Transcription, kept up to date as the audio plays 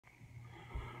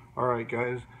Alright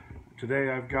guys,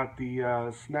 today I've got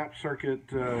the Snap Circuit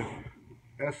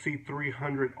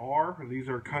SC300R. These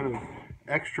are kind of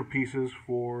extra pieces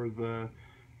for the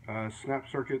Snap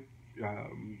Circuit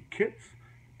kits,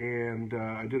 and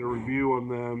I did a review on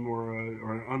them, or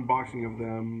an unboxing of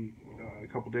them a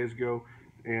couple days ago,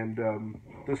 and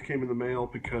this came in the mail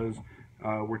because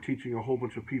we're teaching a whole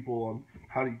bunch of people on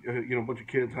how to, a bunch of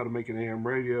kids how to make an AM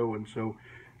radio, and so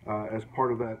as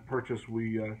part of that purchase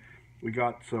we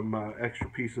got some extra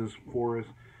pieces for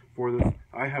this.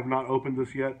 I have not opened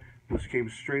this yet. This came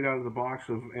straight out of the box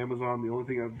of Amazon. The only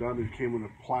thing I've done is it came with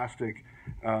a plastic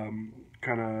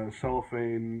kind of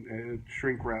cellophane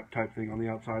shrink wrap type thing on the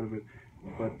outside of it.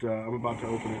 But I'm about to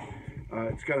open it.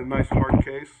 It's got a nice hard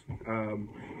case.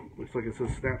 Looks like it says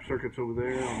Snap Circuits over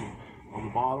there on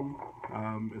the bottom.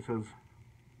 It says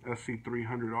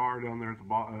SC300R down there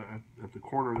at the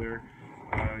corner there.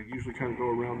 Usually kind of go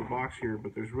around the box here,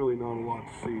 but there's really not a lot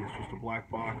to see. It's just a black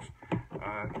box.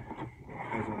 Has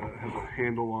a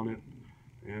handle on it,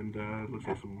 and it looks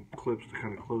like some clips to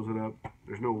kind of close it up.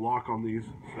 There's no lock on these,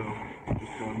 so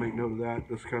just kind of make note of that.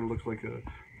 This kind of looks like a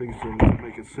thing to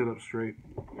make it sit up straight.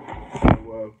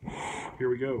 So here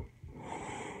we go.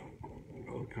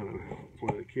 I'll kind of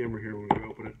play the camera here when we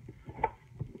open it.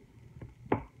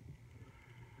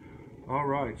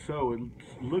 Alright, so it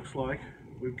looks like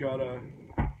we've got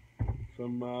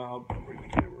some, I'll bring the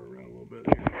camera around a little bit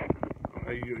here.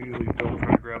 I usually don't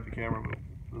try to grab the camera, but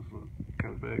this is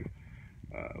kind of big.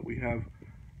 We have,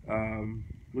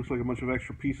 looks like a bunch of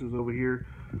extra pieces over here.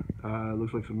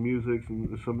 Looks like some music,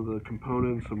 some of the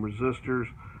components, some resistors,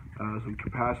 some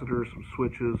capacitors, some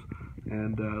switches,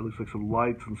 and looks like some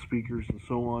lights and speakers and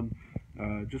so on.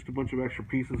 Just a bunch of extra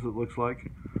pieces, it looks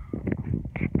like.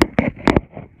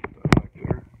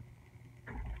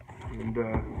 And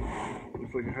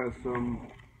looks like it has some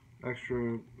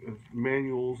extra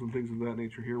manuals and things of that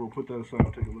nature here. We'll put that aside.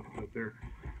 I'll take a look at that there.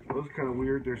 Well, this is kind of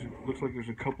weird. Looks like there's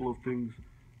a couple of things.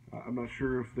 I'm not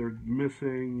sure if they're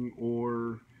missing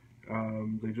or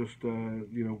they just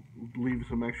leave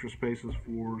some extra spaces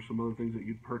for some other things that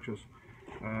you'd purchase.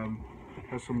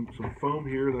 Has some foam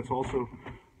here. That's also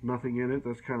nothing in it.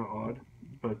 That's kind of odd.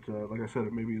 But like I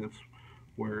said, maybe that's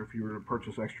where if you were to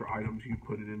purchase extra items, you'd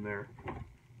put it in there.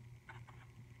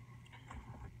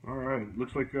 Alright,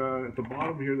 looks like at the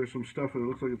bottom here there's some stuff, and it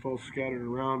looks like it's all scattered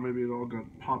around. Maybe it all got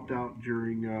popped out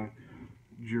during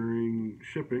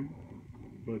shipping.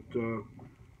 But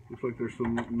looks like there's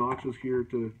some notches here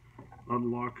to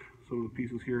unlock some of the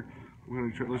pieces here.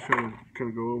 Let's try to kind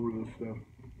of go over this stuff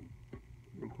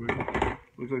real quick.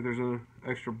 Looks like there's an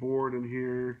extra board in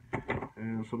here,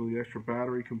 and some of the extra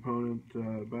battery component,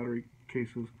 battery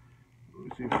cases. Let me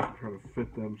see if I can try to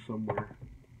fit them somewhere.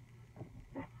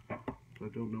 I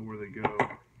don't know where they go.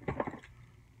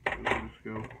 Let's just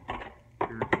go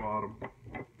here at the bottom.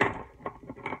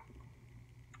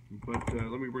 But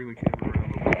let me bring the camera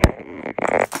around a little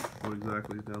bit. What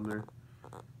exactly is down there?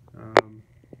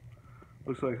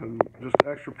 Looks like just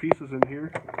extra pieces in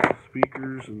here,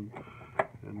 speakers and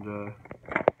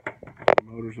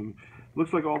motors, and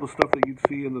looks like all the stuff that you'd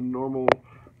see in the normal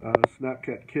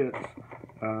Snapcat kits,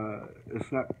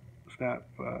 Snap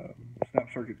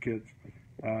Circuit kits.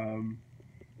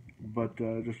 But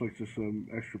just like some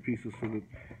extra pieces so that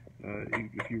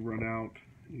if you run out,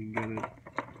 you can get it.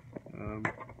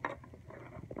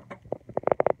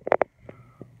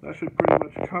 That should pretty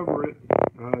much cover it.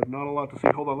 Not a lot to see.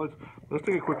 Hold on, let's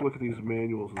take a quick look at these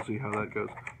manuals and see how that goes.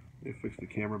 Let me fix the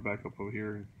camera back up over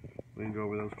here, and then go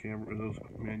over those manuals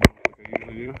like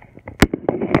I usually do.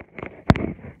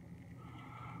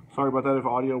 Sorry about that if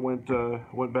audio went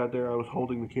bad there. I was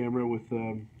holding the camera with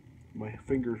my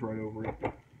fingers right over it.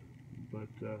 But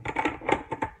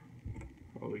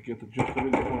probably get the gist of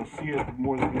it. You want to see it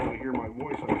more than you want to hear my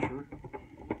voice, I'm sure.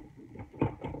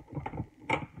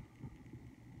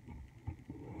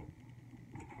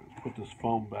 Let's put this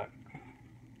foam back.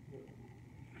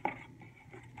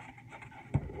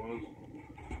 There it was.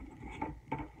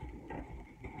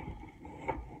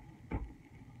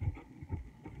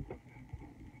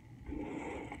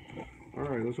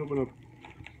 Alright, let's open up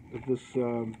this.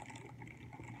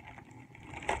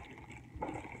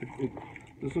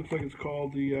 This looks like it's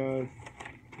called the,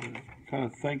 kind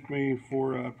of thank me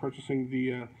for purchasing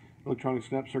the Electronic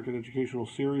Snap Circuit Educational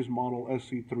Series Model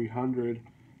SC300.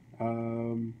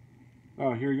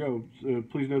 Oh, here you go.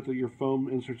 Please note that your foam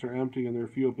inserts are empty and there are a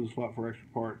few open slots for extra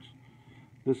parts.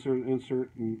 This insert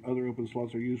and other open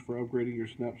slots are used for upgrading your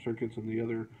Snap Circuits and the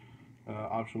other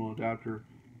optional adapter.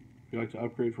 If you'd like to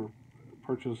upgrade for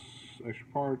purchase extra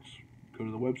parts, go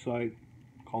to the website,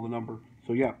 call the number.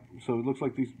 So yeah, so it looks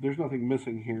like there's nothing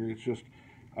missing here. It's just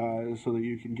so that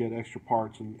you can get extra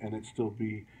parts and it still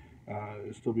be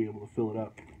able to fill it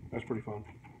up. That's pretty fun.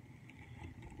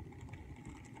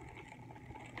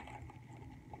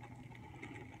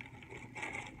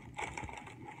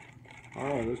 All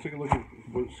right, let's take a look at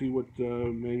see what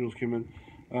manuals came in.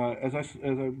 As I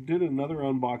did another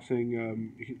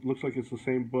unboxing, it looks like it's the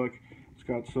same book. It's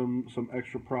got some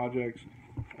extra projects,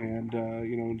 and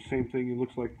you know, same thing. It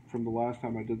looks like from the last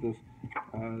time I did this.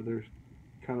 There's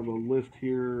kind of a list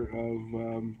here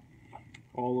of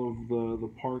all of the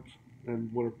parts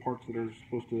and what are parts that are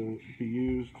supposed to be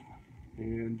used,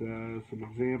 and some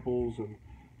examples.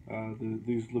 And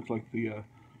these look like the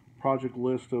project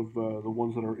list of the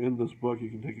ones that are in this book. You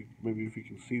can take maybe if you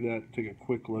can see that, take a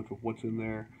quick look of what's in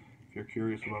there if you're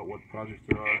curious about what projects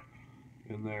there are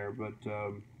in there. But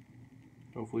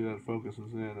hopefully that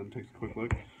focuses in and takes a quick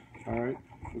look. All right.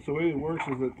 And so the way it works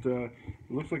is that it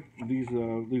looks like these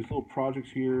little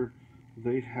projects here,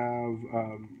 they have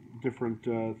different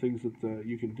things that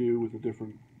you can do with the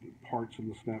different parts in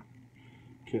the snap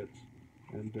kits.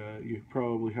 And you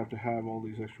probably have to have all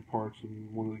these extra parts in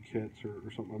one of the kits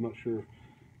or something. I'm not sure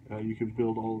if you can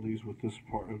build all of these with this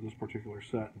particular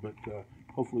set, but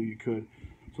hopefully you could.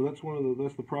 So that's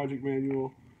that's the project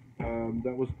manual.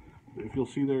 That was, if you'll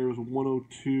see there, it was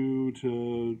 102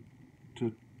 to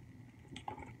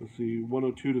let's see,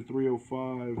 102 to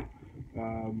 305.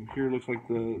 Here it looks like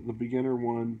the beginner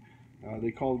one.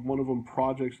 They called one of them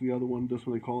projects, the other one, this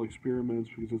one they call experiments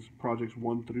because it's projects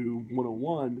 1 through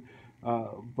 101.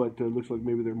 But it looks like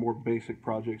maybe they're more basic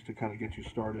projects to kind of get you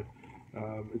started.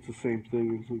 It's the same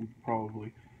thing. It's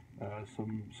probably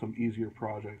some easier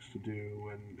projects to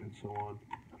do and so on.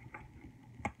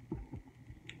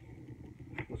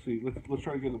 Let's see. Let's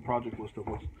try to get the project list of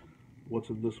what's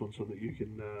in this one so that you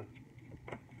can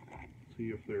see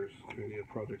if there's any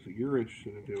projects that you're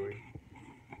interested in doing.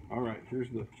 All right. Here's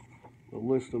the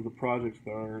list of the projects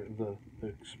that are the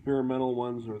experimental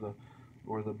ones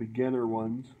or the beginner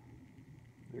ones.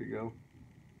 There you go.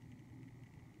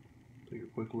 Take a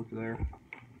quick look there.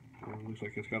 Looks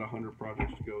like it's got 100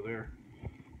 projects to go there.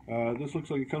 This looks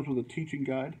like it comes with a teaching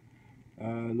guide.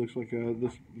 It looks like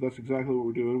that's exactly what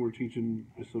we're doing. We're teaching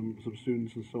some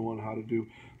students and so on how to do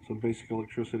some basic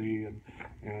electricity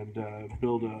and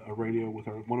build a radio with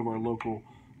one of our local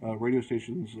radio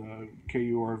stations,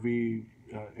 KURV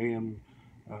AM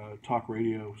Talk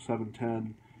Radio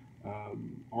 710,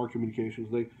 R Communications.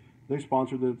 They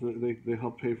sponsored it. They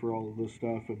help pay for all of this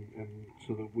stuff, and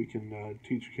so that we can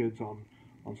teach kids on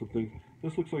some things.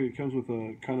 This looks like it comes with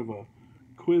a kind of a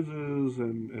quizzes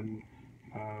and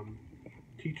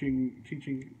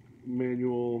teaching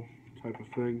manual type of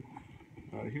thing.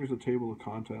 Here's a table of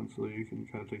contents so that you can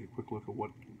kind of take a quick look at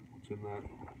what's in that.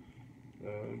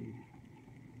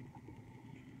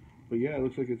 But yeah, it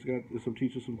looks like it's got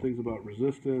teaches some things about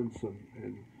resistance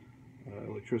and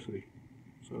electricity.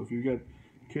 So if you've got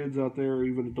kids out there, or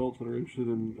even adults that are interested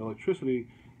in electricity,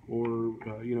 or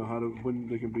you know when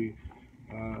they can be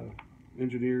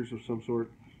engineers of some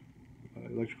sort,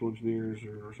 electrical engineers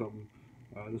or something,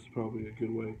 this is probably a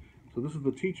good way. So this is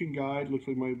the teaching guide. Looks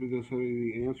like might be this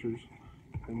having the answers,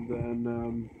 and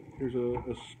then here's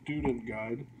a student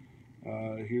guide.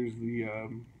 Here's the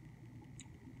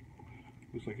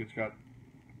looks like it's got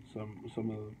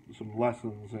some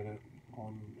lessons in it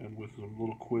and with some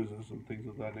little quizzes and things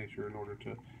of that nature in order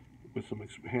to with some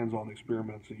hands-on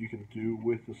experiments that you can do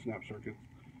with the snap circuits.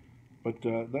 But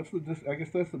I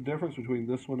guess that's the difference between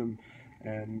this one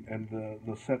and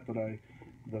the set that I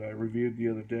reviewed the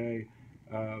other day.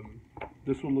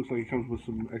 This one looks like it comes with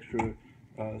some extra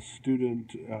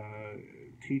student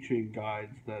teaching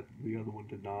guides that the other one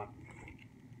did not.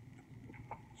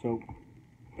 So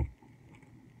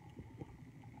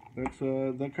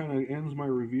that kind of ends my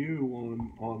review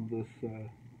on this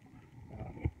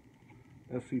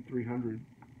SC300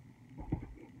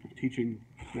 teaching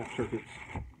snap circuits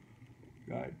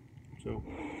guide. So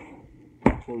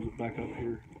I'll close it back up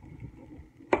here.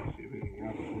 See if anything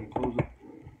happens when I close it.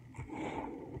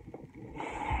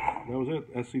 That was it,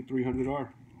 SC300R.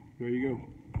 There you go.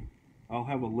 I'll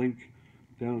have a link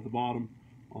down at the bottom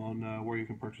on where you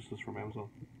can purchase this from Amazon.